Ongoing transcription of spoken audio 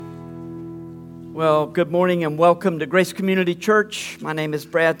Well, good morning and welcome to Grace Community Church. My name is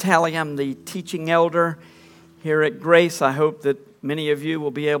Brad Talley. I'm the teaching elder here at Grace. I hope that many of you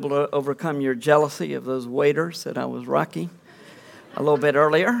will be able to overcome your jealousy of those waiters that I was rocking a little bit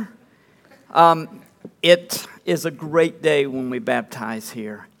earlier. It is a great day when we baptize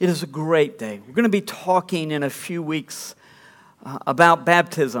here. It is a great day. We're going to be talking in a few weeks about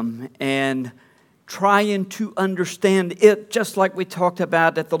baptism and trying to understand it, just like we talked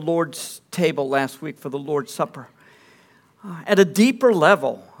about at the Lord's table last week for the Lord's Supper, at a deeper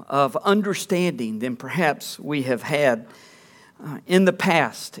level of understanding than perhaps we have had in the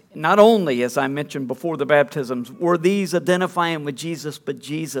past. Not only, as I mentioned before the baptisms, were these identifying with Jesus, but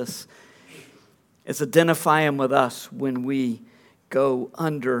Jesus is identifying with us when we go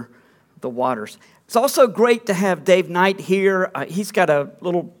under the waters. It's also great to have Dave Knight here. He's got a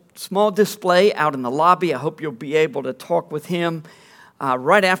little small display out in the lobby. I hope you'll be able to talk with him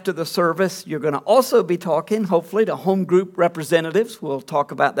right after the service. You're going to also be talking, hopefully, to home group representatives. We'll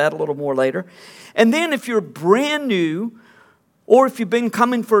talk about that a little more later. And then if you're brand new, or if you've been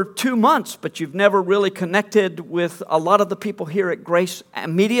coming for 2 months, but you've never really connected with a lot of the people here at Grace,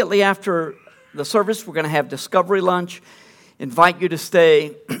 immediately after the service, we're going to have discovery lunch. Invite you to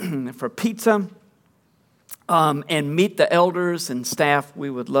stay for pizza. And meet the elders and staff. We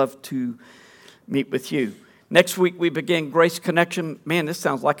would love to meet with you. Next week we begin Grace Connection. Man, this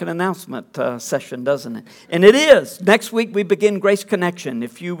sounds like an announcement session, doesn't it? And it is. Next week we begin Grace Connection.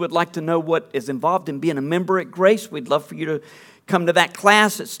 If you would like to know what is involved in being a member at Grace, we'd love for you to come to that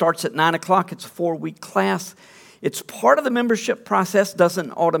class. It starts at 9 o'clock. It's a 4-week class. It's part of the membership process.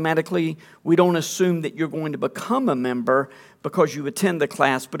 We don't assume that you're going to become a member because you attend the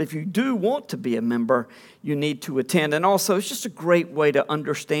class. But if you do want to be a member, you need to attend. And also, it's just a great way to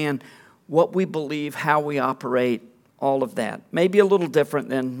understand what we believe, how we operate, all of that. Maybe a little different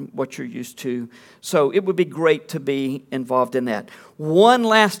than what you're used to. So it would be great to be involved in that. One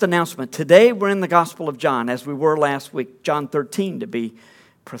last announcement. Today, we're in the Gospel of John, as we were last week. John 13, to be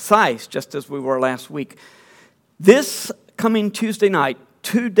precise, just as we were last week. This coming Tuesday night,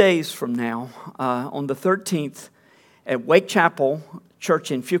 2 days from now, on the 13th, at Wake Chapel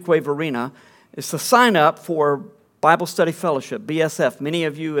Church in Fuquay Varina, is the sign up for Bible Study Fellowship, BSF. Many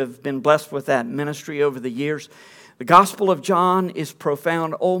of you have been blessed with that ministry over the years. The Gospel of John is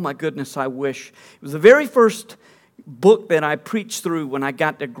profound. Oh my goodness, I wish. It was the very first book that I preached through when I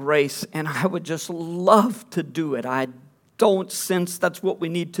got to Grace, and I would just love to do it. I don't sense that's what we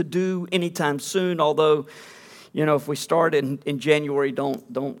need to do anytime soon, although, you know, if we start in January,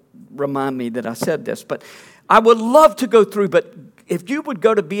 don't remind me that I said this. But I would love to go through, but if you would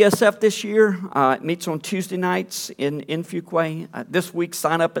go to BSF this year, it meets on Tuesday nights in Fuquay. This week,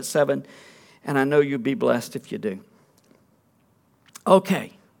 sign up at 7, and I know you'll be blessed if you do.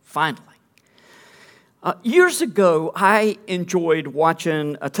 Okay, finally. Years ago, I enjoyed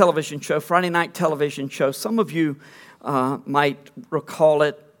watching a television show, Friday night television show. Some of you might recall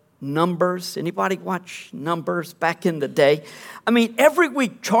it. Numbers. Anybody watch Numbers back in the day? I mean, every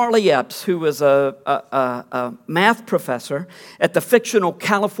week Charlie Epps, who was a math professor at the fictional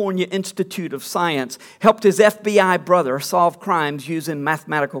California Institute of Science, helped his FBI brother solve crimes using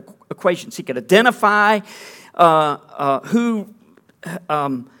mathematical equations. He could identify who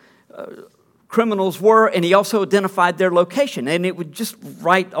criminals were, and he also identified their location. And it would just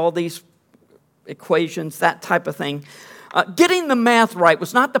write all these equations, that type of thing. Getting the math right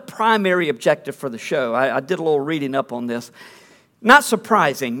was not the primary objective for the show. I did a little reading up on this. Not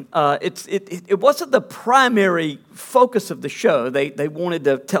surprising. It wasn't the primary focus of the show. They wanted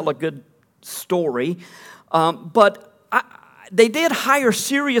to tell a good story. But they did hire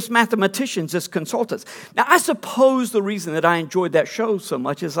serious mathematicians as consultants. Now, I suppose the reason that I enjoyed that show so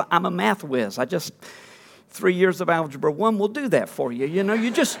much is I'm a math whiz. 3 years of Algebra 1 will do that for you. You know,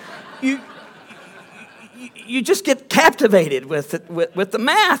 you just get captivated with it, with the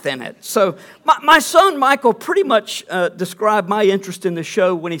math in it. So my son Michael pretty much described my interest in the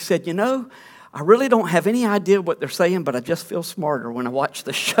show when he said, you know, I really don't have any idea what they're saying, but I just feel smarter when I watch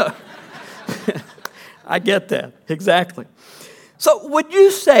the show. I get that, exactly. So would you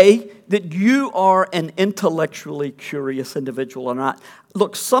say that you are an intellectually curious individual or not?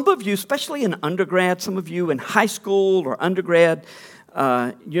 Look, some of you, especially in undergrad, some of you in high school or undergrad,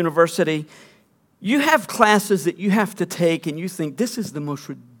 university, you have classes that you have to take and you think, this is the most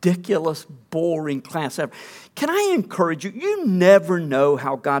ridiculous, boring class ever. Can I encourage you? You never know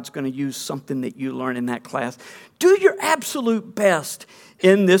how God's going to use something that you learn in that class. Do your absolute best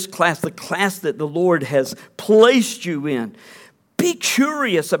in this class, the class that the Lord has placed you in. Be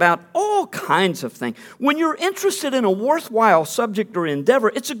curious about all kinds of things. When you're interested in a worthwhile subject or endeavor,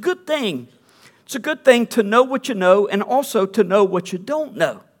 it's a good thing It's a good thing to know what you know and also to know what you don't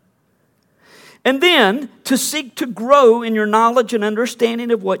know. And then to seek to grow in your knowledge and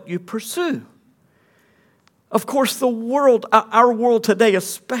understanding of what you pursue. Of course, the world, our world today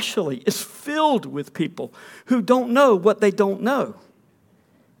especially, is filled with people who don't know what they don't know.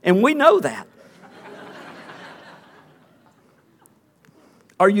 And we know that.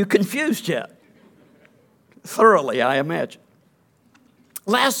 Are you confused yet? Thoroughly, I imagine.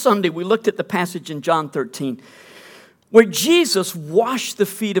 Last Sunday, we looked at the passage in John 13 where Jesus washed the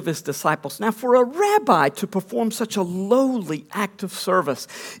feet of his disciples. Now, for a rabbi to perform such a lowly act of service,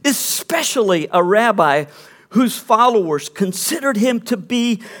 especially a rabbi whose followers considered him to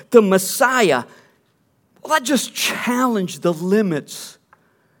be the Messiah, well, that just challenged the limits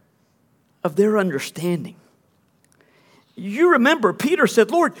of their understanding. You remember Peter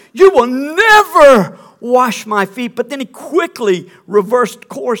said, Lord, you will never wash my feet. But then he quickly reversed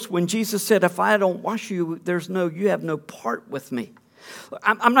course when Jesus said, if I don't wash you, you have no part with me.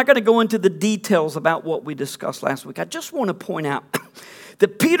 I'm not going to go into the details about what we discussed last week. I just want to point out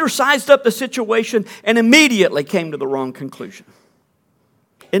that Peter sized up the situation and immediately came to the wrong conclusion.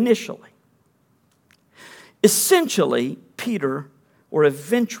 Initially. Eventually,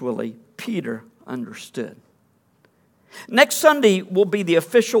 Peter understood. Next Sunday will be the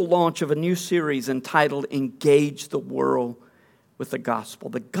official launch of a new series entitled Engage the World with the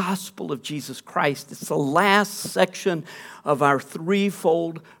Gospel of Jesus Christ. It's the last section of our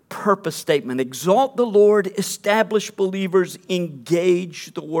threefold purpose statement. Exalt the Lord, establish believers,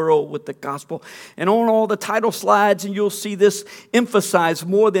 engage the world with the gospel. And on all the title slides, and you'll see this emphasized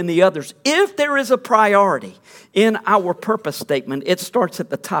more than the others. If there is a priority in our purpose statement, it starts at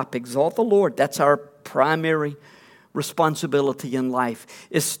the top. Exalt the Lord. That's our primary responsibility in life.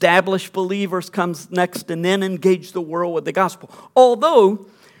 Establish believers comes next, and then engage the world with the gospel. Although,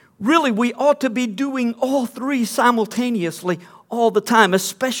 really, we ought to be doing all three simultaneously all the time,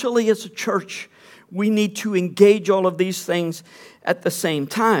 especially as a church. We need to engage all of these things at the same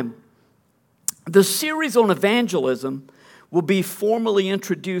time. The series on evangelism will be formally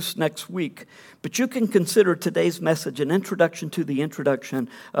introduced next week, but you can consider today's message an introduction to the introduction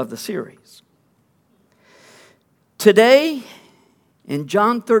of the series. Today, in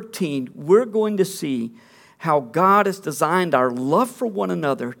John 13, we're going to see how God has designed our love for one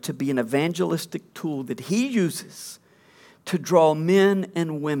another to be an evangelistic tool that He uses to draw men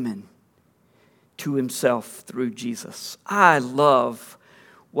and women to Himself through Jesus. I love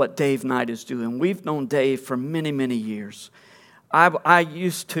what Dave Knight is doing. We've known Dave for many, many years. I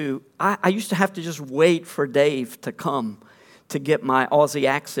used to have to just wait for Dave to come to get my Aussie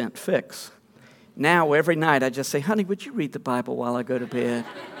accent fixed. Now, every night, I just say, honey, would you read the Bible while I go to bed?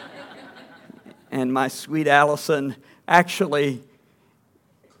 And my sweet Allison, actually,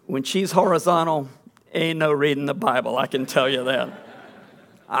 when she's horizontal, ain't no reading the Bible, I can tell you that.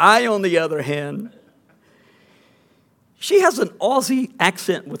 I, on the other hand, she has an Aussie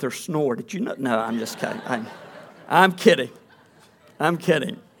accent with her snore. Did you know? No, I'm just kidding. I'm kidding. I'm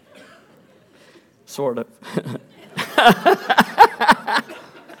kidding. Sort of.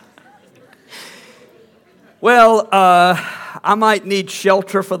 Well, I might need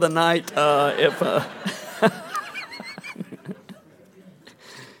shelter for the night if...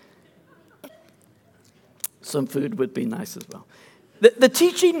 Some food would be nice as well. The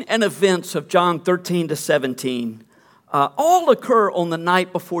teaching and events of John 13 to 17 all occur on the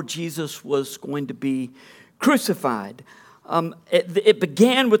night before Jesus was going to be crucified. It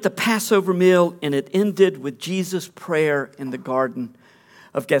began with the Passover meal, and it ended with Jesus' prayer in the Garden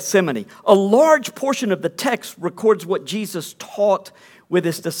of Gethsemane. A large portion of the text records what Jesus taught with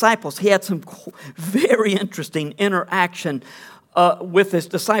his disciples. He had some very interesting interaction with his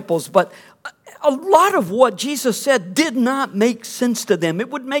disciples, but a lot of what Jesus said did not make sense to them. It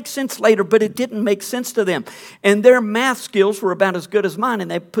would make sense later, but it didn't make sense to them. And their math skills were about as good as mine,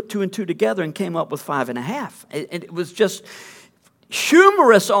 and they put 2 and 2 together and came up with 5.5. It was just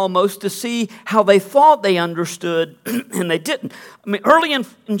humorous almost to see how they thought they understood and they didn't. I mean, early in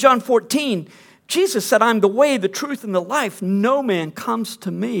John 14, Jesus said, I'm the way, the truth, and the life. No man comes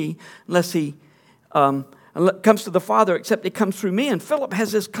to me unless he comes to the Father, except he comes through me. And Philip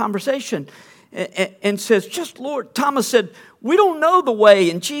has this conversation and says, just Lord, Thomas said, we don't know the way.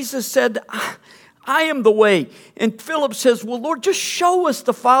 And Jesus said, I am the way. And Philip says, well, Lord, just show us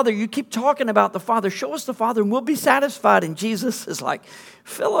the Father. You keep talking about the Father. Show us the Father and we'll be satisfied. And Jesus is like,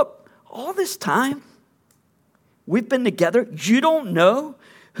 Philip, all this time we've been together. You don't know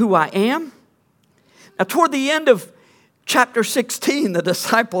who I am? Now, toward the end of chapter 16, the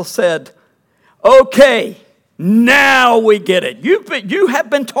disciples said, okay, Now we get it. You have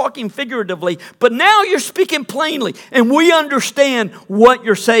been talking figuratively, but now you're speaking plainly, and we understand what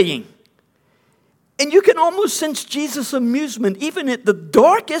you're saying. And you can almost sense Jesus' amusement, even at the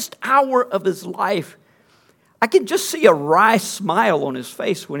darkest hour of his life. I can just see a wry smile on his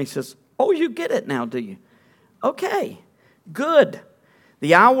face when he says, oh, you get it now, do you? Okay, good.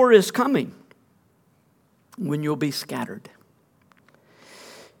 The hour is coming when you'll be scattered.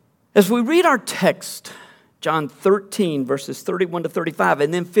 As we read our text, John 13, verses 31 to 35,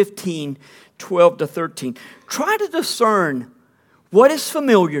 and then 15, 12 to 13, try to discern what is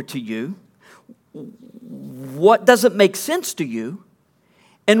familiar to you, what doesn't make sense to you,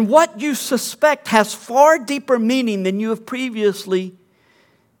 and what you suspect has far deeper meaning than you have previously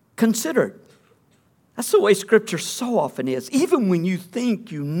considered. That's the way Scripture so often is. Even when you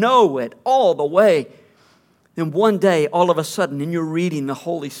think you know it all the way, then one day, all of a sudden, in your reading, the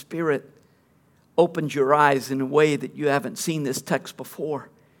Holy Spirit opens your eyes in a way that you haven't seen this text before.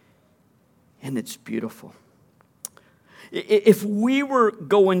 And it's beautiful. If we were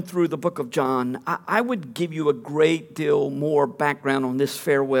going through the book of John, I would give you a great deal more background on this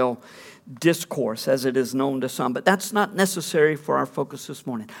farewell discourse, as it is known to some. But that's not necessary for our focus this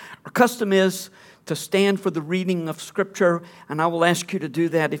morning. Our custom is to stand for the reading of Scripture, and I will ask you to do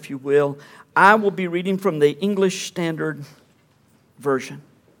that if you will. I will be reading from the English Standard Version.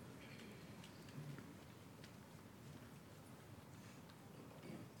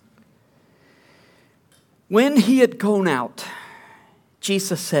 When he had gone out,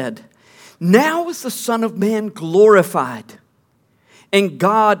 Jesus said, now is the Son of Man glorified, and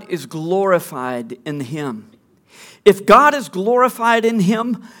God is glorified in him. If God is glorified in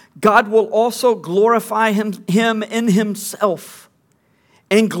him, God will also glorify him in himself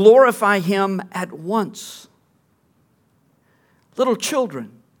and glorify him at once. Little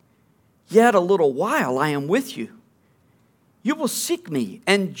children, yet a little while I am with you. You will seek me,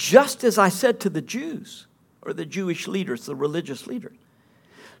 and just as I said to the Jews, or the Jewish leaders, the religious leaders,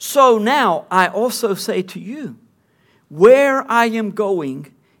 so now I also say to you, where I am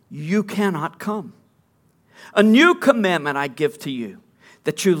going, you cannot come. A new commandment I give to you,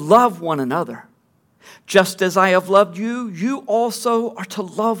 that you love one another. Just as I have loved you, you also are to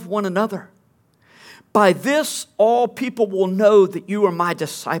love one another. By this, all people will know that you are my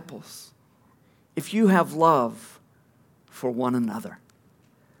disciples, if you have love for one another.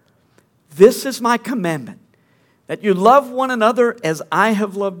 This is my commandment, that you love one another as I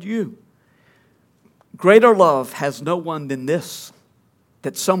have loved you. Greater love has no one than this,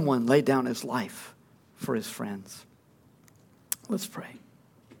 that someone lay down his life for his friends. Let's pray.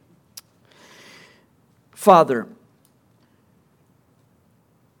 Father,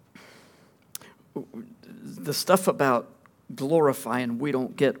 the stuff about glorifying we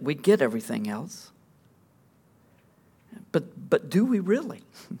get everything else. But do we really?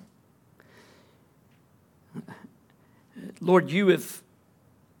 Lord, you have,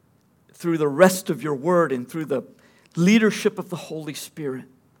 through the rest of your word and through the leadership of the Holy Spirit,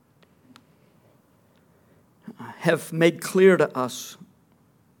 have made clear to us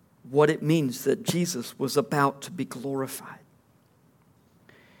what it means that Jesus was about to be glorified.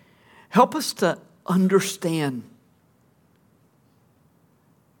 Help us to understand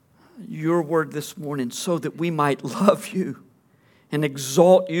your word this morning so that we might love you and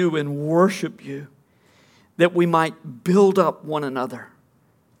exalt you and worship you, that we might build up one another,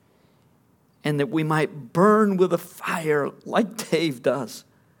 and that we might burn with a fire like Dave does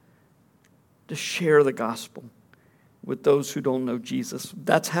to share the gospel with those who don't know Jesus.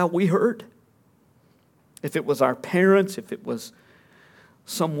 That's how we heard. If it was our parents, if it was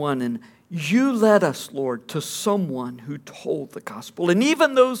someone, and you led us, Lord, to someone who told the gospel. And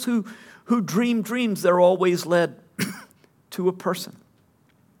even those who dream dreams, they're always led to a person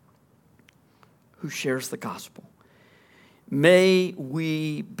who shares the gospel. May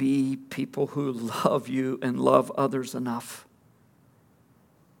we be people who love you and love others enough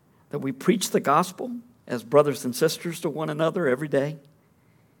that we preach the gospel as brothers and sisters to one another every day,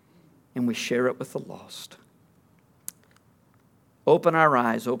 and we share it with the lost. Open our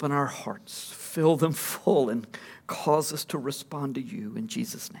eyes, open our hearts, fill them full, and cause us to respond to you in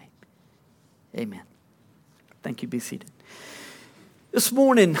Jesus' name. Amen. Thank you. Be seated. This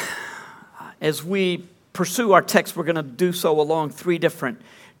morning, as we pursue our text, we're going to do so along three different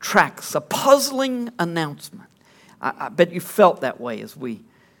tracks. A puzzling announcement. I bet you felt that way as we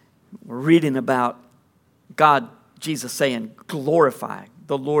were reading about God, Jesus saying, glorify.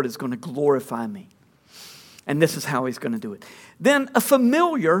 The Lord is going to glorify me. And this is how he's going to do it. Then a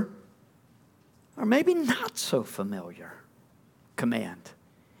familiar, or maybe not so familiar, command.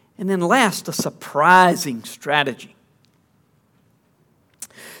 And then last, a surprising strategy.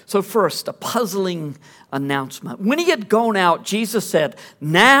 So first, a puzzling announcement. When he had gone out, Jesus said,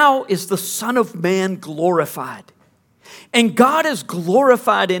 "Now is the Son of Man glorified, and God is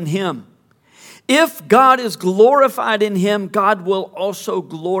glorified in him. If God is glorified in him, God will also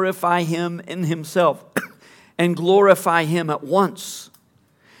glorify him in himself and glorify him at once.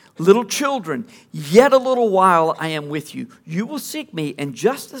 Little children, yet a little while I am with you. You will seek me, and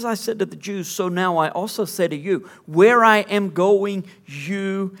just as I said to the Jews, so now I also say to you, where I am going,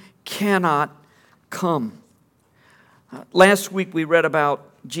 you cannot come." Last week we read about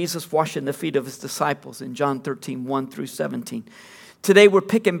Jesus washing the feet of his disciples in John 13, 1 through 17. Today we're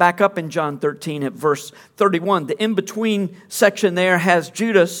picking back up in John 13 at verse 31. The in-between section there has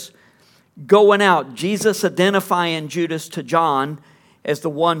Judas going out. Jesus identifying Judas to John as the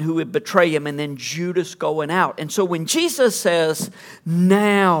one who would betray him, and then Judas going out. And so when Jesus says,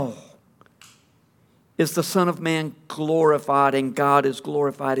 "Now is the Son of Man glorified and God is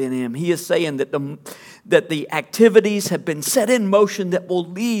glorified in him," he is saying that the activities have been set in motion that will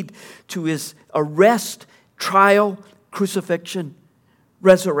lead to his arrest, trial, crucifixion,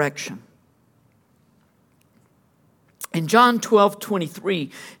 resurrection. In John 12:23,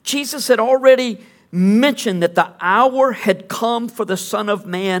 Jesus had already mentioned that the hour had come for the Son of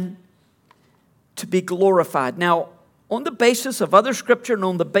Man to be glorified. Now, on the basis of other scripture and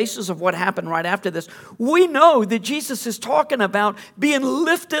on the basis of what happened right after this, we know that Jesus is talking about being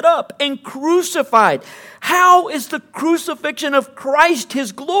lifted up and crucified. How is the crucifixion of Christ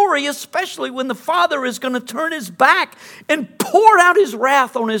his glory, especially when the Father is going to turn his back and pour out his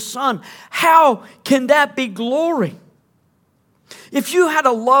wrath on his Son? How can that be glory? If you had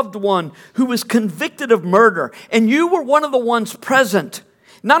a loved one who was convicted of murder and you were one of the ones present,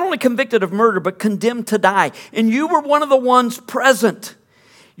 not only convicted of murder, but condemned to die, and you were one of the ones present,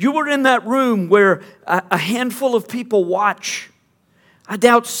 you were in that room where a handful of people watch, I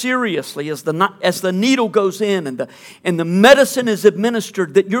doubt seriously as the needle goes in and the medicine is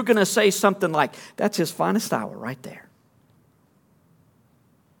administered that you're going to say something like, "That's his finest hour right there."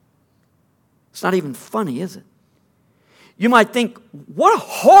 It's not even funny, is it? You might think, what a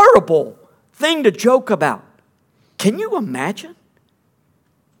horrible thing to joke about. Can you imagine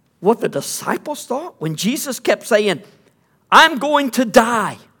what the disciples thought when Jesus kept saying, "I'm going to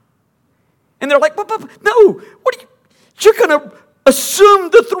die"? And they're like, but no, you're going to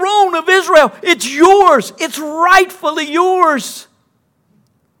assume the throne of Israel. It's yours. It's rightfully yours.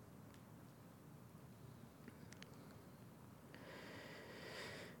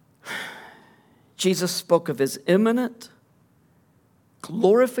 Jesus spoke of his imminent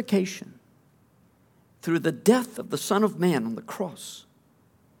glorification through the death of the Son of Man on the cross.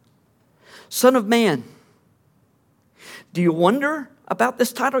 Son of Man. Do you wonder about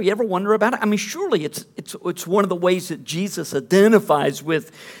this title? You ever wonder about it? I mean, surely it's one of the ways that Jesus identifies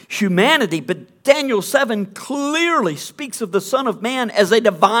with humanity, but Daniel 7 clearly speaks of the Son of Man as a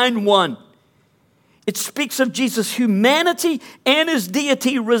divine one. It speaks of Jesus' humanity and his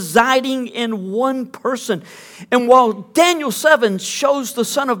deity residing in one person. And while Daniel 7 shows the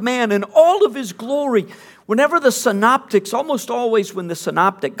Son of Man in all of his glory, whenever the synoptics, almost always when the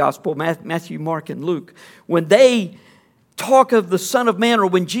synoptic gospel, Matthew, Mark, and Luke, when they talk of the Son of Man, or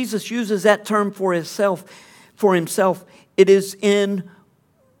when Jesus uses that term for himself, it is in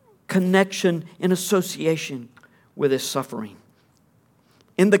connection, in association with his suffering.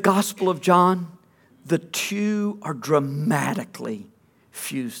 In the Gospel of John, the two are dramatically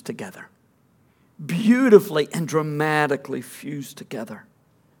fused together. Beautifully and dramatically fused together.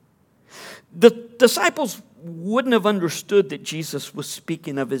 The disciples wouldn't have understood that Jesus was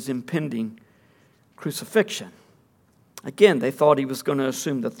speaking of his impending crucifixion. Again, they thought he was going to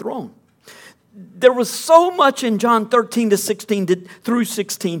assume the throne. There was so much in John 13 to 16 through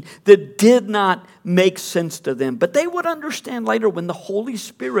 16 that did not make sense to them. But they would understand later when the Holy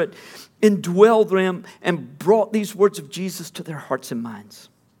Spirit indwelled them and brought these words of Jesus to their hearts and minds.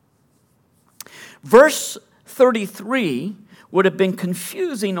 Verse 33 would have been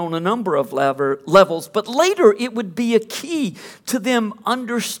confusing on a number of levels, but later it would be a key to them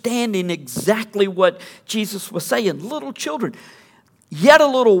understanding exactly what Jesus was saying. Little children, yet a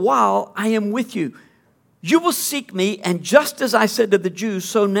little while I am with you. You will seek me, and just as I said to the Jews,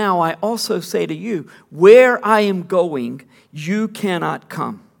 so now I also say to you, where I am going, you cannot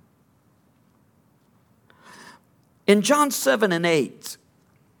come. In John 7 and 8,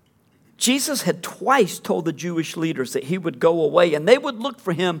 Jesus had twice told the Jewish leaders that he would go away and they would look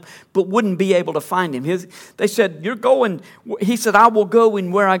for him but wouldn't be able to find him. They said, "You're going." He said, "I will go,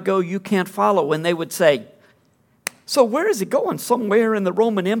 and where I go you can't follow." And they would say, So where is he going? Somewhere in the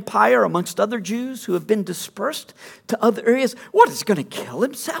Roman Empire amongst other Jews who have been dispersed to other areas? What, is he going to kill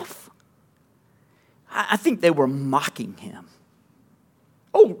himself? I think they were mocking him.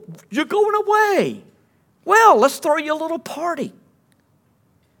 Oh, you're going away. Well, let's throw you a little party.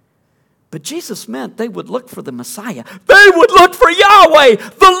 But Jesus meant they would look for the Messiah. They would look for Yahweh,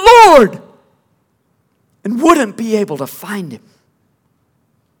 the Lord, and wouldn't be able to find him.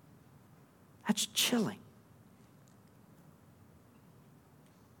 That's chilling.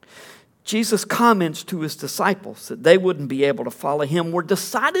 Jesus' comments to his disciples that they wouldn't be able to follow him were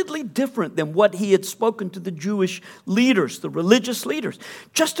decidedly different than what he had spoken to the Jewish leaders, the religious leaders.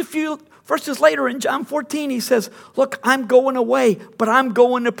 Just a few verses later in John 14, he says, look, I'm going away, but I'm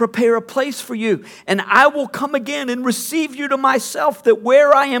going to prepare a place for you. And I will come again and receive you to myself, that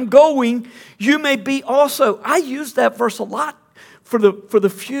where I am going, you may be also. I use that verse a lot for the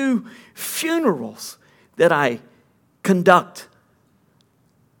few funerals that I conduct.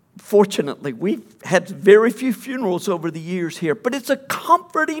 Fortunately, we've had very few funerals over the years here, but it's a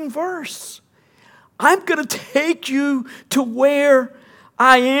comforting verse. I'm going to take you to where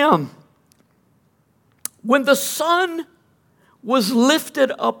I am. When the Son was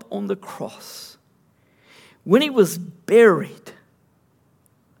lifted up on the cross, when he was buried,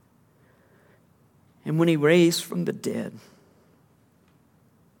 and when he raised from the dead,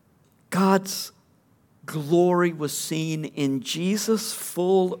 God's glory was seen in Jesus'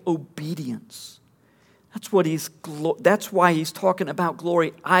 full obedience. That's why he's talking about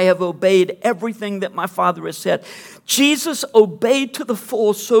glory. I have obeyed everything that my Father has said. Jesus obeyed to the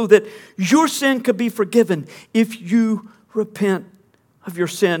full so that your sin could be forgiven if you repent of your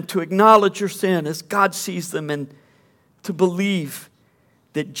sin, to acknowledge your sin as God sees them, and to believe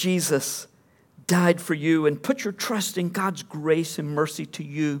that Jesus died for you, and put your trust in God's grace and mercy to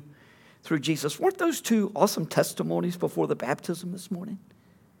you through Jesus. Weren't those two awesome testimonies before the baptism this morning?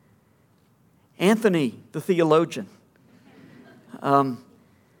 Anthony, the theologian.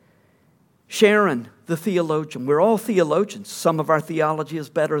 Sharon, the theologian. We're all theologians. Some of our theology is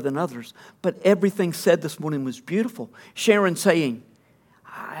better than others. But everything said this morning was beautiful. Sharon saying,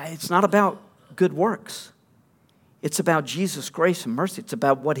 it's not about good works. It's about Jesus' grace and mercy. It's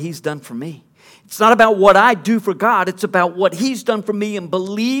about what he's done for me. It's not about what I do for God. It's about what he's done for me and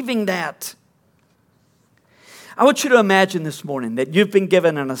believing that. I want you to imagine this morning that you've been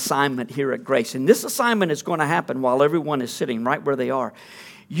given an assignment here at Grace. And this assignment is going to happen while everyone is sitting right where they are.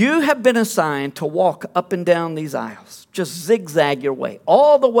 You have been assigned to walk up and down these aisles. Just zigzag your way,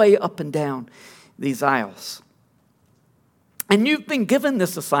 all the way up and down these aisles. And you've been given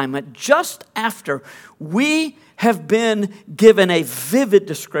this assignment just after we have been given a vivid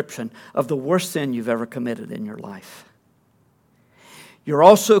description of the worst sin you've ever committed in your life. You're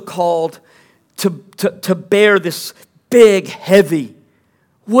also called to bear this big, heavy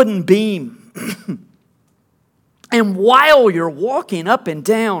wooden beam. And while you're walking up and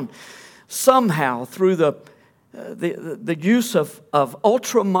down, somehow through the use of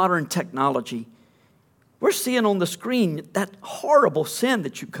ultra-modern technology, we're seeing on the screen that horrible sin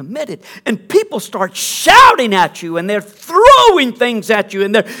that you committed. And people start shouting at you, and they're throwing things at you,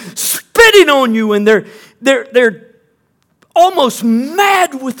 and they're spitting on you, and they're almost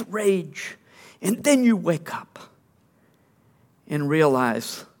mad with rage. And then you wake up and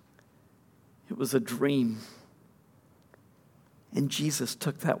realize it was a dream. And Jesus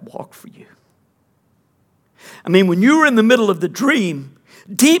took that walk for you. I mean, when you were in the middle of the dream,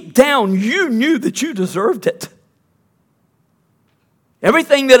 deep down, you knew that you deserved it.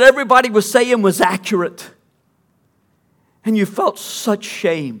 Everything that everybody was saying was accurate. And you felt such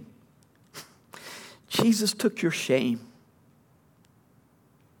shame. Jesus took your shame.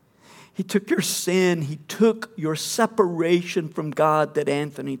 He took your sin. He took your separation from God that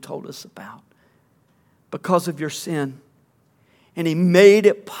Anthony told us about because of your sin. And he made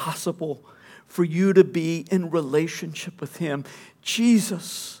it possible for you to be in relationship with him.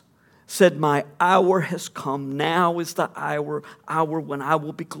 Jesus said, my hour has come. Now is the hour when I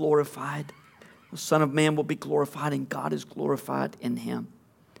will be glorified. The Son of Man will be glorified, and God is glorified in him.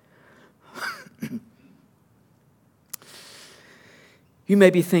 You may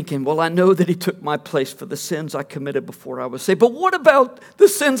be thinking, well, I know that he took my place for the sins I committed before I was saved. But what about the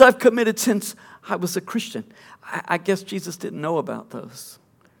sins I've committed since I was a Christian? I guess Jesus didn't know about those.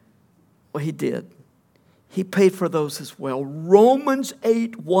 Well, he did. He paid for those as well. Romans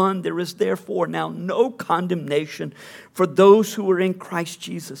 8:1, there is therefore now no condemnation for those who are in Christ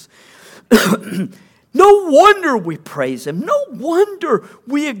Jesus. No wonder we praise him. No wonder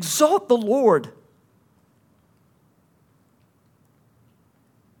we exalt the Lord.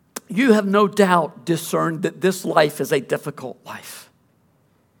 you have no doubt discerned that this life is a difficult life.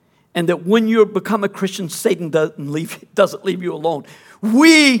 And that when you become a Christian, Satan doesn't leave you alone.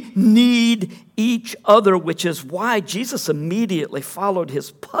 We need each other, which is why Jesus immediately followed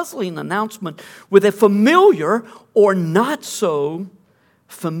his puzzling announcement with a familiar or not so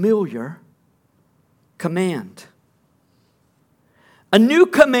familiar command. A new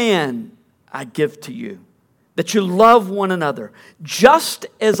command I give to you, that you love one another. Just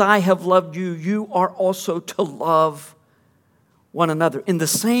as I have loved you, you are also to love one another. In the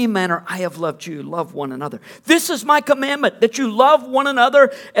same manner I have loved you, love one another. This is my commandment, that you love one another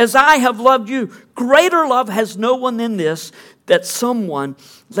as I have loved you. Greater love has no one than this, that someone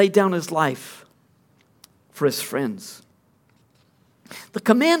lay down his life for his friends. The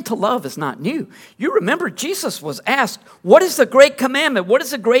command to love is not new. You remember Jesus was asked, what is the great commandment? What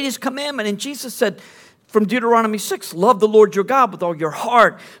is the greatest commandment? And Jesus said from Deuteronomy 6, love the Lord your God with all your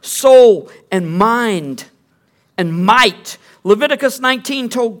heart, soul, and mind, and might. Leviticus 19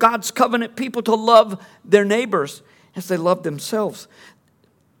 told God's covenant people to love their neighbors as they love themselves.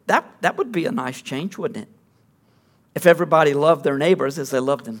 That would be a nice change, wouldn't it? If everybody loved their neighbors as they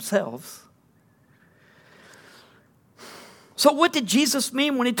love themselves. So what did Jesus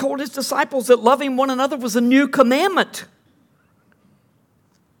mean when he told his disciples that loving one another was a new commandment?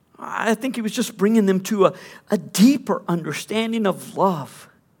 I think he was just bringing them to a deeper understanding of love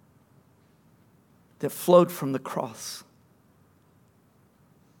that flowed from the cross.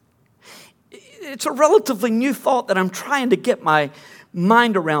 It's a relatively new thought that I'm trying to get my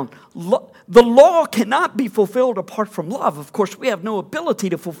mind around. The law cannot be fulfilled apart from love. Of course, we have no ability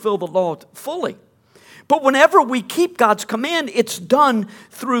to fulfill the law fully. But whenever we keep God's command, it's done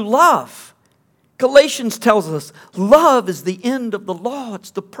through love. Galatians tells us love is the end of the law.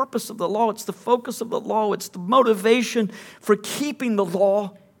 It's the purpose of the law. It's the focus of the law. It's the motivation for keeping the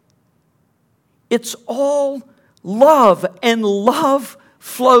law. It's all love, and love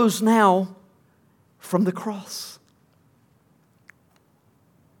flows now from the cross.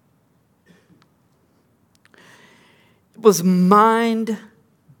 It was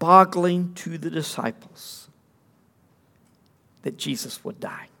mind-boggling to the disciples that Jesus would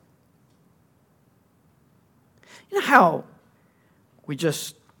die. You know how we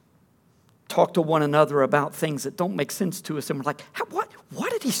just talk to one another about things that don't make sense to us, and we're like, why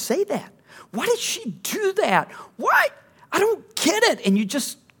did he say that? Why did she do that? Why? I don't get it. And you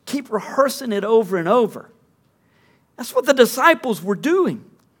just keep rehearsing it over and over. That's what the disciples were doing.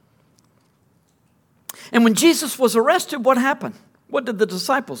 And when Jesus was arrested, what happened? What did the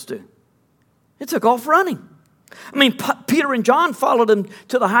disciples do? They took off running. I mean, Peter and John followed him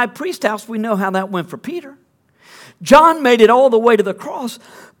to the high priest's house. We know how that went for Peter. John made it all the way to the cross,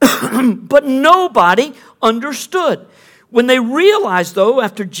 but nobody understood. When they realized, though,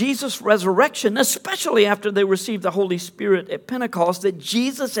 after Jesus' resurrection, especially after they received the Holy Spirit at Pentecost, that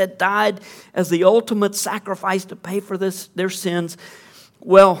Jesus had died as the ultimate sacrifice to pay for their sins,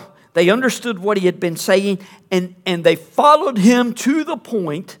 well, they understood what he had been saying, and they followed him to the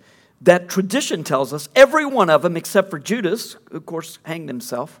point that tradition tells us every one of them, except for Judas, who, of course, hanged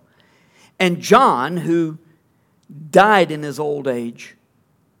himself, and John, who died in his old age,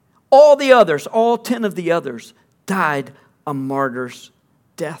 all the others, all 10 of the others, died a martyr's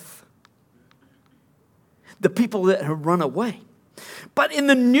death. The people that had run away. But in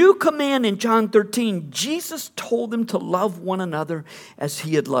the new command in John 13, Jesus told them to love one another as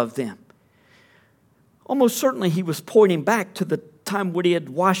he had loved them. Almost certainly he was pointing back to the time when he had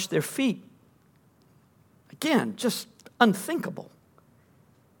washed their feet. Again, just unthinkable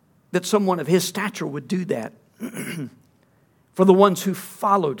that someone of his stature would do that for the ones who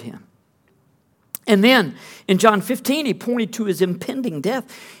followed him. And then in John 15, he pointed to his impending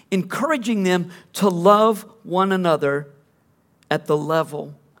death, encouraging them to love one another at the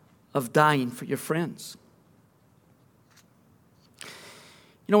level of dying for your friends.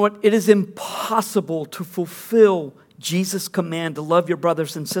 You know what? It is impossible to fulfill Jesus' command to love your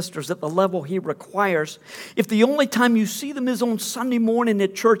brothers and sisters at the level he requires if the only time you see them is on Sunday morning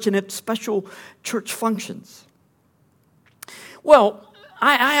at church and at special church functions. Well,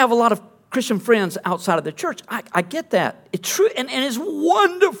 I have a lot of Christian friends outside of the church. I get that. It's true. And it's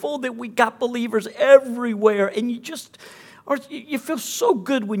wonderful that we got believers everywhere. And you feel so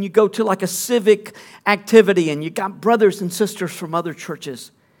good when you go to like a civic activity and you got brothers and sisters from other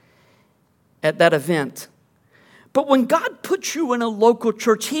churches at that event. But when God puts you in a local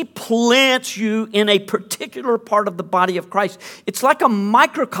church, he plants you in a particular part of the body of Christ. It's like a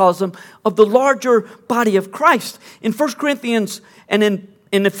microcosm of the larger body of Christ. In 1 Corinthians and in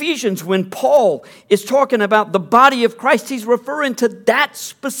in Ephesians, when Paul is talking about the body of Christ, he's referring to that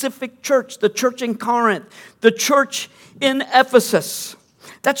specific church, the church in Corinth, the church in Ephesus.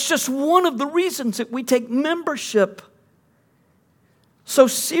 That's just one of the reasons that we take membership so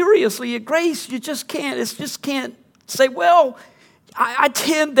seriously at Grace. You just can't say, well, I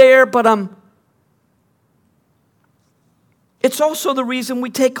attend there, but It's also the reason we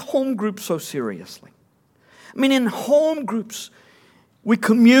take home groups so seriously. I mean, in home groups, we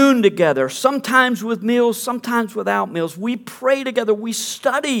commune together, sometimes with meals, sometimes without meals. We pray together, we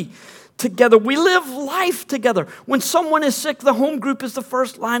study together, we live life together. When someone is sick, the home group is the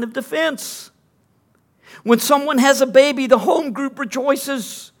first line of defense. When someone has a baby, the home group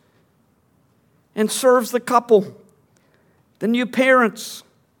rejoices and serves the couple, the new parents.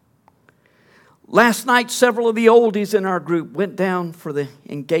 Last night, several of the oldies in our group went down for the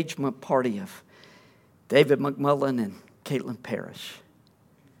engagement party of David McMullen and Caitlin Parrish.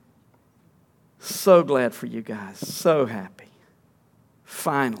 So glad for you guys. So happy.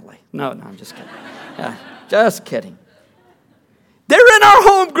 Finally. No, I'm just kidding. Just kidding. They're in our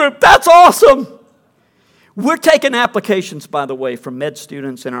home group. That's awesome. We're taking applications, by the way, from med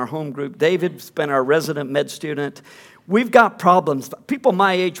students in our home group. David's been our resident med student. We've got problems. People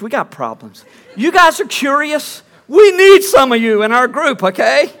my age, we got problems. You guys are curious? We need some of you in our group,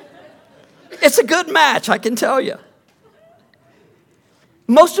 okay? It's a good match, I can tell you.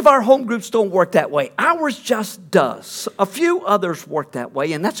 Most of our home groups don't work that way. Ours just does. A few others work that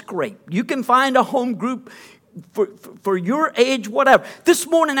way, and that's great. You can find a home group for your age, whatever. This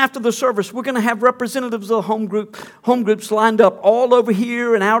morning after the service, we're going to have representatives of the home groups lined up all over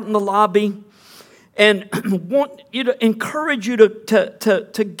here and out in the lobby. And want you to encourage you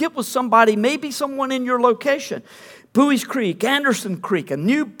to get with somebody, maybe someone in your location. Bowie's Creek, Anderson Creek,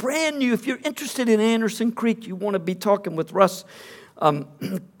 brand new. If you're interested in Anderson Creek, you want to be talking with Russ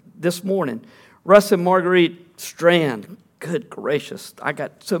this morning. Russ and Marguerite Strand. Good gracious. I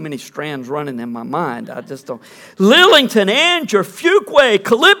got so many strands running in my mind. I just don't. Lillington, Anger, Fuquay,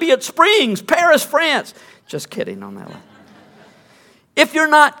 Calibiot Springs, Paris, France. Just kidding on that one. If you're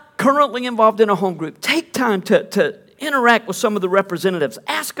not currently involved in a home group, take time to interact with some of the representatives.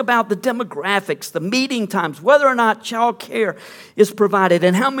 Ask about the demographics, the meeting times, whether or not child care is provided,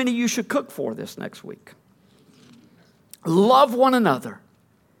 and how many you should cook for this next week. Love one another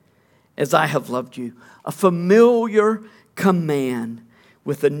as I have loved you. A familiar command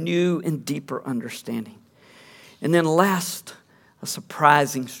with a new and deeper understanding. And then last, a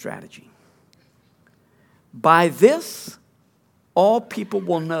surprising strategy. By this, all people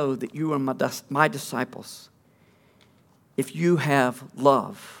will know that you are my disciples if you have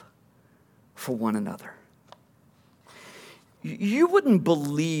love for one another. You wouldn't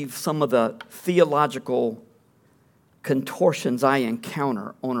believe some of the theological contortions I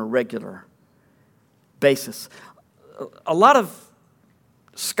encounter on a regular basis. A lot of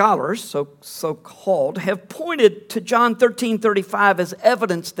scholars, so-called, have pointed to John 13:35 as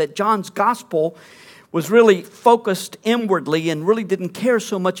evidence that John's gospel was really focused inwardly and really didn't care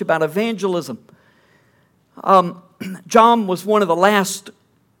so much about evangelism. John was one of the last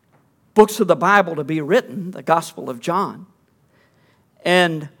books of the Bible to be written, the Gospel of John.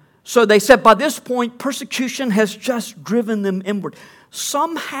 And so they said by this point, persecution has just driven them inward.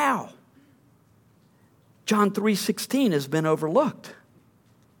 Somehow, John 3:16 has been overlooked.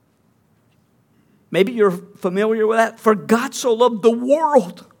 Maybe you're familiar with that. For God so loved the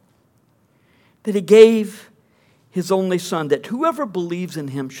world that he gave his only Son, that whoever believes in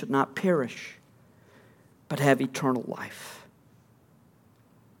him should not perish, but have eternal life.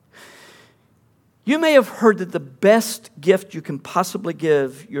 You may have heard that the best gift you can possibly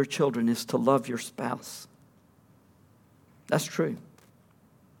give your children is to love your spouse. That's true.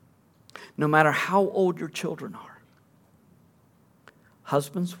 No matter how old your children are.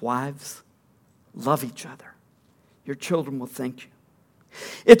 Husbands, wives, love each other. Your children will thank you.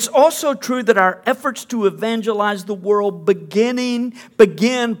 It's also true that our efforts to evangelize the world begin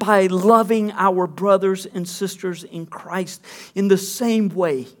by loving our brothers and sisters in Christ in the same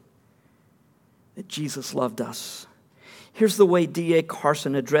way that Jesus loved us. Here's the way D.A.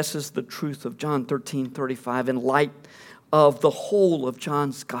 Carson addresses the truth of John 13:35 in light of the whole of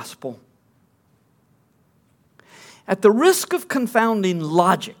John's gospel. At the risk of confounding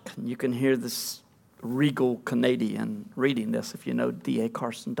logic, and you can hear this regal Canadian reading this if you know D.A.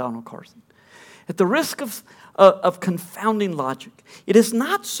 Carson, Donald Carson. At the risk of confounding logic, it is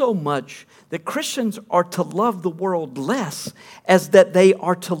not so much that Christians are to love the world less as that they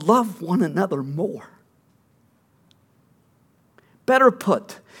are to love one another more. Better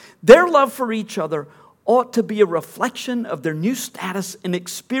put, their love for each other ought to be a reflection of their new status and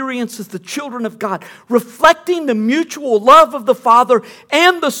experience as the children of God, reflecting the mutual love of the Father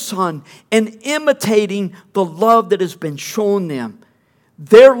and the Son and imitating the love that has been shown them.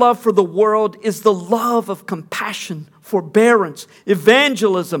 Their love for the world is the love of compassion, forbearance,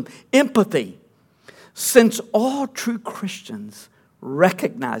 evangelism, empathy. Since all true Christians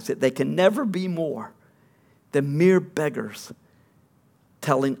recognize that they can never be more than mere beggars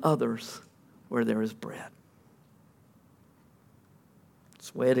telling others where there is bread. That's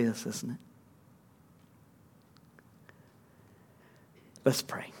the way it is, isn't it? Let's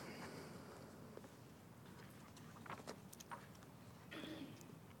pray.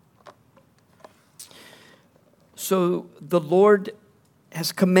 So the Lord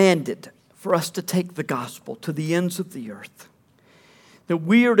has commanded for us to take the gospel to the ends of the earth, that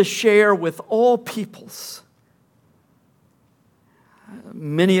we are to share with all peoples.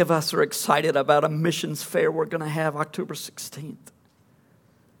 Many of us are excited about a missions fair we're going to have October 16th,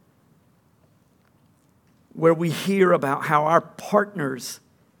 where we hear about how our partners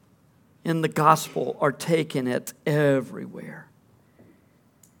in the gospel are taking it everywhere.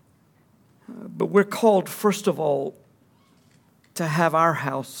 But we're called, first of all, to have our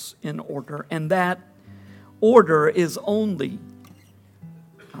house in order. And that order is only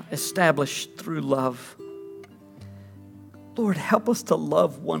established through love. Lord, help us to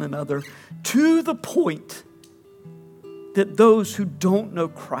love one another to the point that those who don't know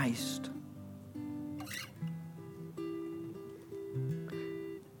Christ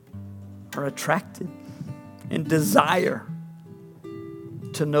are attracted and desire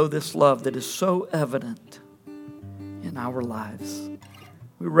to know this love that is so evident in our lives.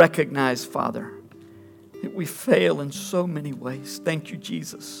 We recognize, Father, that we fail in so many ways. Thank you,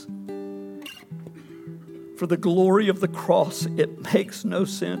 Jesus. For the glory of the cross, it makes no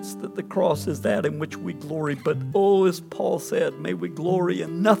sense that the cross is that in which we glory. But oh, as Paul said, may we glory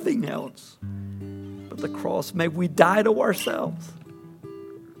in nothing else but the cross. May we die to ourselves.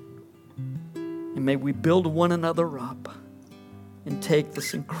 And may we build one another up and take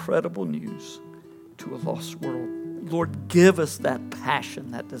this incredible news to a lost world. Lord, give us that passion,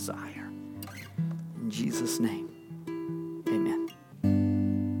 that desire. In Jesus' name, amen.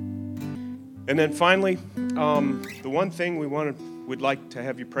 And then finally, the one thing we'd like to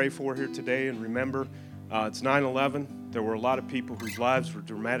have you pray for here today and remember, it's 9/11. There were a lot of people whose lives were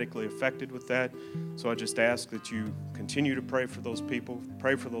dramatically affected with that. So I just ask that you continue to pray for those people,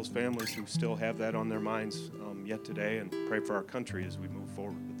 pray for those families who still have that on their minds yet today, and pray for our country as we move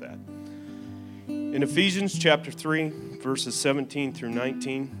forward with that. In Ephesians chapter 3, verses 17 through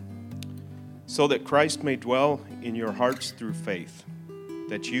 19, so that Christ may dwell in your hearts through faith,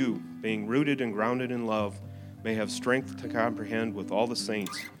 that you, being rooted and grounded in love, may have strength to comprehend with all the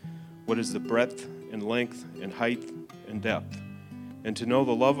saints what is the breadth and length and height and depth, and to know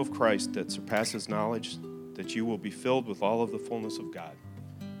the love of Christ that surpasses knowledge, that you will be filled with all of the fullness of God.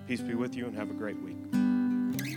 Peace be with you and have a great week.